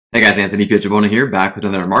Hey guys, Anthony Pietrobono here, back with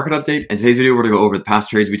another market update. In today's video, we're going to go over the past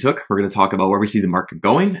trades we took. We're going to talk about where we see the market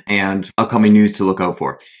going and upcoming news to look out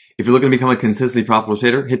for. If you're looking to become a consistently profitable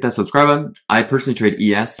trader, hit that subscribe button. I personally trade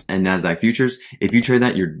ES and NASDAQ futures. If you trade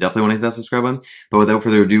that, you definitely want to hit that subscribe button. But without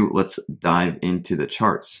further ado, let's dive into the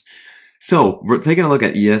charts. So we're taking a look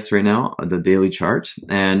at ES right now, the daily chart,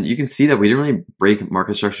 and you can see that we didn't really break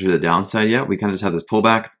market structure to the downside yet. We kind of just had this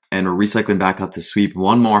pullback, and we're recycling back up to sweep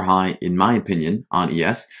one more high, in my opinion, on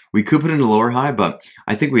ES. We could put in a lower high, but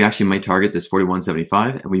I think we actually might target this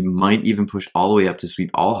 41.75, and we might even push all the way up to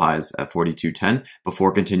sweep all highs at 42.10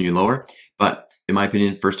 before continuing lower. But in my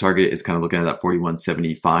opinion, first target is kind of looking at that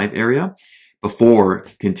 41.75 area before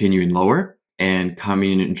continuing lower and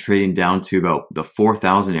coming and trading down to about the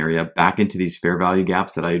 4,000 area, back into these fair value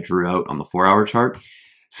gaps that I drew out on the 4-hour chart,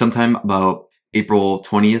 sometime about April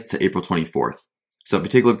 20th to April 24th. So if you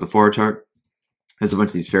take a look at the 4-hour chart, there's a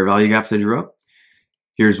bunch of these fair value gaps I drew up.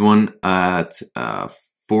 Here's one at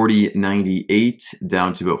 40.98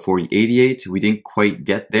 down to about 40.88. We didn't quite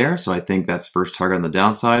get there, so I think that's first target on the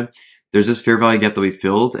downside. There's this fair value gap that we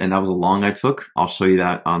filled, and that was a long I took. I'll show you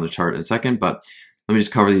that on the chart in a second, but let me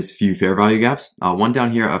just cover these few fair value gaps. One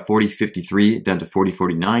down here at 40.53 down to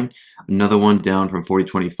 40.49. Another one down from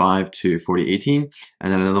 40.25 to 40.18.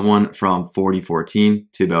 And then another one from 40.14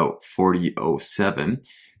 to about 40.07.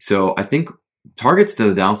 So I think targets to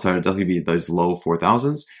the downside are definitely be those low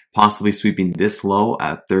 4,000s, possibly sweeping this low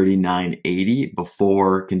at 39.80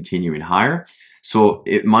 before continuing higher. So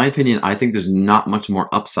in my opinion, I think there's not much more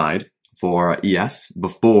upside for ES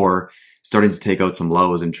before starting to take out some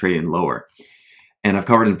lows and trading lower. And I've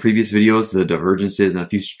covered in previous videos the divergences and a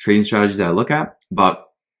few trading strategies that I look at. But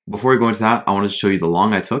before we go into that, I wanted to show you the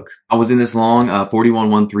long I took. I was in this long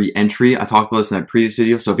 41.13 entry. I talked about this in that previous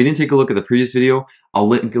video. So if you didn't take a look at the previous video, I'll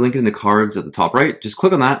link it in the cards at the top right. Just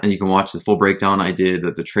click on that and you can watch the full breakdown I did,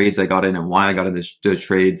 the trades I got in and why I got in the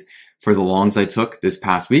trades for the longs I took this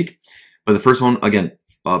past week. But the first one, again,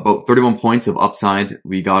 about 31 points of upside.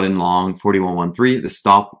 We got in long 41.13. The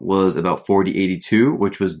stop was about 40.82,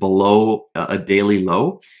 which was below a daily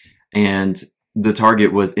low. And the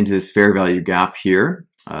target was into this fair value gap here.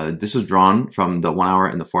 This was drawn from the 1-hour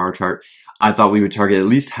and the 4-hour chart. I thought we would target at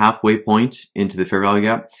least halfway point into the fair value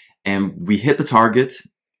gap. And we hit the target,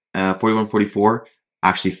 41.44.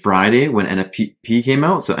 Actually Friday when NFP came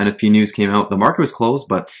out. So NFP news came out. The market was closed,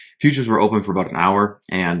 but futures were open for about an hour,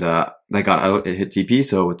 and that got out. It hit TP,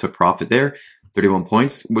 so it took profit there. 31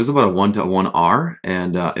 points. It was about a 1-to-1R,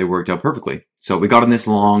 and it worked out perfectly. So we got in this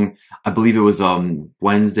long, I believe it was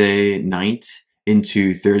Wednesday night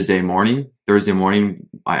into Thursday morning. Thursday morning,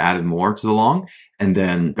 I added more to the long, and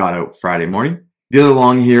then got out Friday morning. The other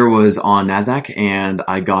long here was on NASDAQ, and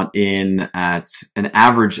I got in at an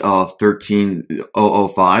average of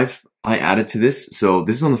 13.005. I added to this. So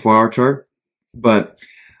this is on the 4-hour chart, but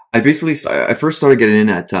I first started getting in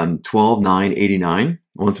at 12.989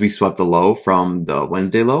 once we swept the low from the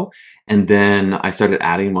Wednesday low. And then I started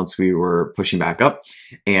adding once we were pushing back up.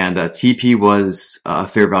 And TP was a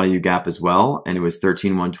fair value gap as well, and it was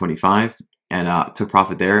 13.125. And took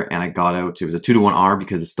profit there, and I got out. It was a 2-to-1R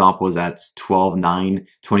because the stop was at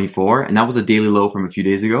 12.924, and that was a daily low from a few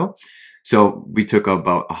days ago. So we took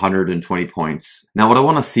about 120 points. Now, what I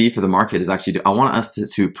want to see for the market is actually, I want us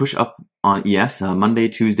to push up on ES Monday,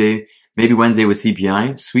 Tuesday, maybe Wednesday with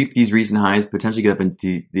CPI, sweep these recent highs, potentially get up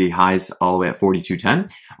into the highs all the way at 42.10. I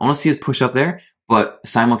want to see us push up there, but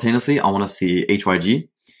simultaneously, I want to see HYG.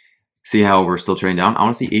 See how we're still trading down. I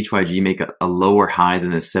want to see HYG make a lower high than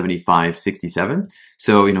the 75.67.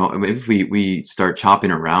 So, you know, if we start chopping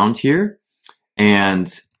around here,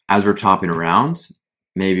 and as we're chopping around,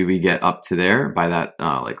 maybe we get up to there by that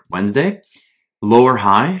like Wednesday, lower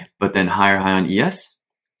high, but then higher high on ES.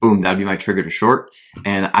 Boom, that'd be my trigger to short.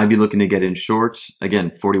 And I'd be looking to get in short, again,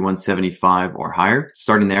 41.75 or higher.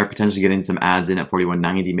 Starting there, potentially getting some ads in at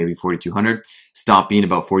 41.90, maybe 4,200. Stop being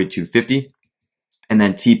about 42.50. And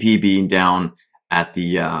then TP being down at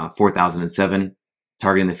the 4,007,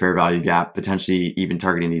 targeting the fair value gap, potentially even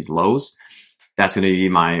targeting these lows. That's going to be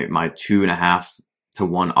my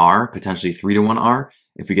 2.5-to-1R, potentially 3-to-1R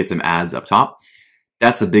if we get some ads up top.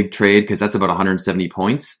 That's a big trade because that's about 170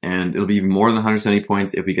 points, and it'll be even more than 170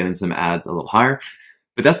 points if we get in some ads a little higher.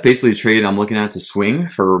 But that's basically a trade I'm looking at to swing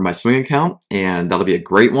for my swing account, and that'll be a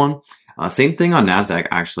great one. Same thing on NASDAQ,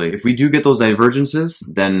 actually. If we do get those divergences,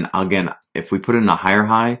 then again, if we put in a higher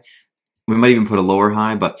high, we might even put a lower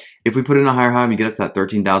high, but if we put in a higher high and we get up to that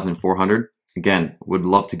 13,400, again, would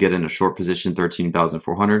love to get in a short position,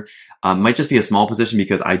 13,400. Might just be a small position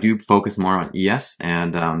because I do focus more on ES,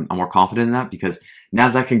 and I'm more confident in that because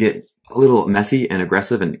NASDAQ can get a little messy and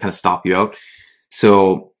aggressive and kind of stop you out.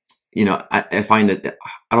 So I find that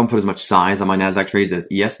I don't put as much size on my NASDAQ trades as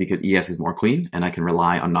ES because ES is more clean and I can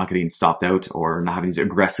rely on not getting stopped out or not having these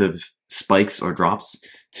aggressive spikes or drops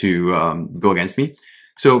to go against me.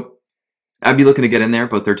 So I'd be looking to get in there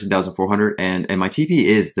about 13,400 and my TP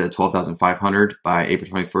is the 12,500 by April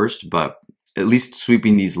 21st, but at least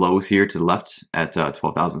sweeping these lows here to the left at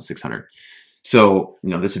 12,600. So,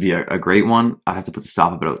 this would be a great one. I'd have to put the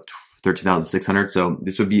stop about 13,600. So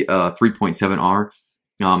this would be a 3.7R.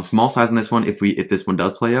 Small size on this one if this one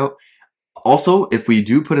does play out. Also, if we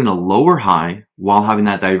do put in a lower high while having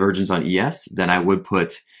that divergence on ES, then I would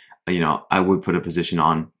put a position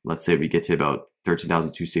on, let's say we get to about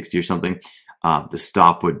 13,260 or something. The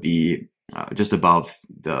stop would be just above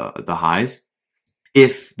the highs.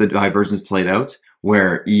 If the divergence played out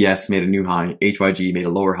where ES made a new high, HYG made a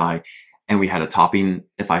lower high, and we had a topping,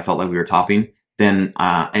 if I felt like we were topping, then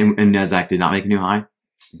and NASDAQ did not make a new high,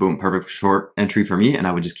 boom, perfect short entry for me, and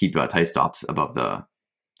I would just keep tight stops above the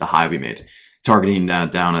high we made, targeting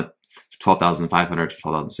down at 12,500 to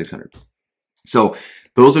 12,600. So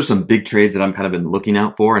those are some big trades that I'm kind of been looking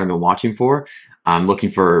out for and I've been watching for. I'm looking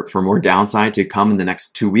for more downside to come in the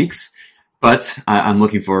next 2 weeks, but I'm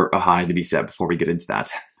looking for a high to be set before we get into that.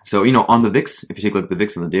 So, on the VIX, if you take a look at the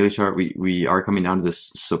VIX on the daily chart, we are coming down to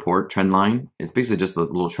this support trend line. It's basically just a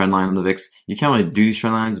little trend line on the VIX. You can't really do these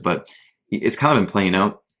trend lines, but it's kind of been playing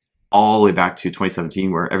out all the way back to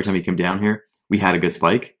 2017, where every time we came down here, we had a good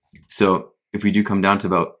spike. So if we do come down to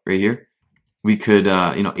about right here, we could,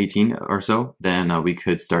 18 or so, then we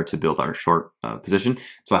could start to build our short position.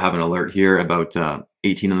 So I have an alert here about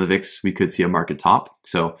 18 on the VIX. We could see a market top.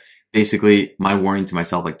 So basically, my warning to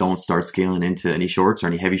myself, like, don't start scaling into any shorts or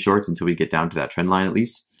any heavy shorts until we get down to that trend line at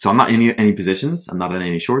least. So I'm not in any positions. I'm not in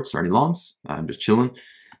any shorts or any longs. I'm just chilling,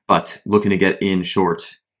 but looking to get in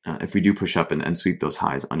short if we do push up and sweep those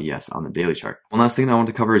highs on ES on the daily chart. One last thing I want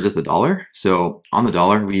to cover is just the dollar. So on the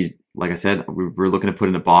dollar, like I said, we're looking to put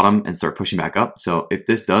in a bottom and start pushing back up. So if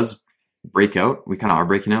this does break out, we kind of are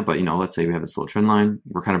breaking out, but let's say we have this little trend line,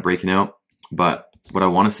 we're kind of breaking out. But what I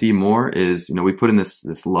want to see more is, we put in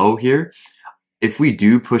this low here. If we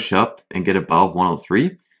do push up and get above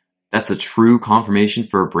 103, that's a true confirmation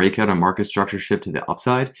for a breakout on market structure shift to the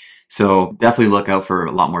upside. So definitely look out for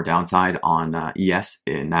a lot more downside on ES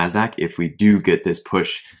in NASDAQ. If we do get this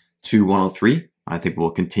push to 103, I think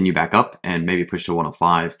we'll continue back up and maybe push to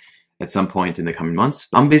 105 at some point in the coming months.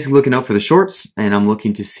 I'm basically looking out for the shorts and I'm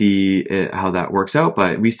looking to see how that works out,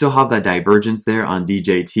 but we still have that divergence there on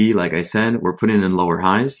DJT. Like I said, we're putting in lower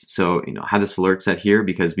highs. So, have this alert set here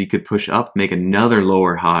because we could push up, make another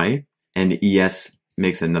lower high, and ES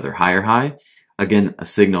makes another higher high. Again, a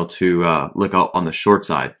signal to look out on the short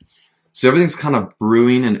side. So everything's kind of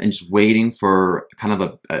brewing and just waiting for kind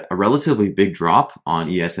of a relatively big drop on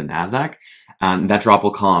ES and NASDAQ. That drop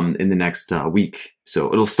will come in the next week.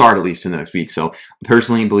 So it'll start at least in the next week. So I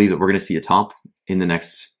personally believe that we're going to see a top in the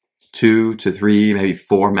next 2 to 3, maybe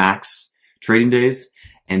 4 max trading days.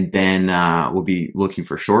 And then we'll be looking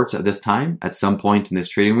for shorts at this time at some point in this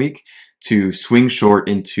trading week to swing short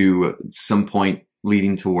into some point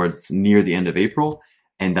leading towards near the end of April.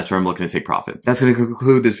 And that's where I'm looking to take profit. That's going to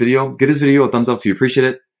conclude this video. Give this video a thumbs up if you appreciate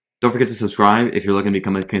it. Don't forget to subscribe if you're looking to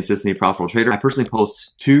become a consistently profitable trader. I personally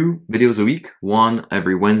post 2 videos a week, one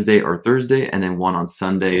every Wednesday or Thursday, and then one on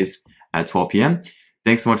Sundays at 12 p.m.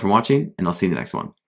 Thanks so much for watching, and I'll see you in the next one.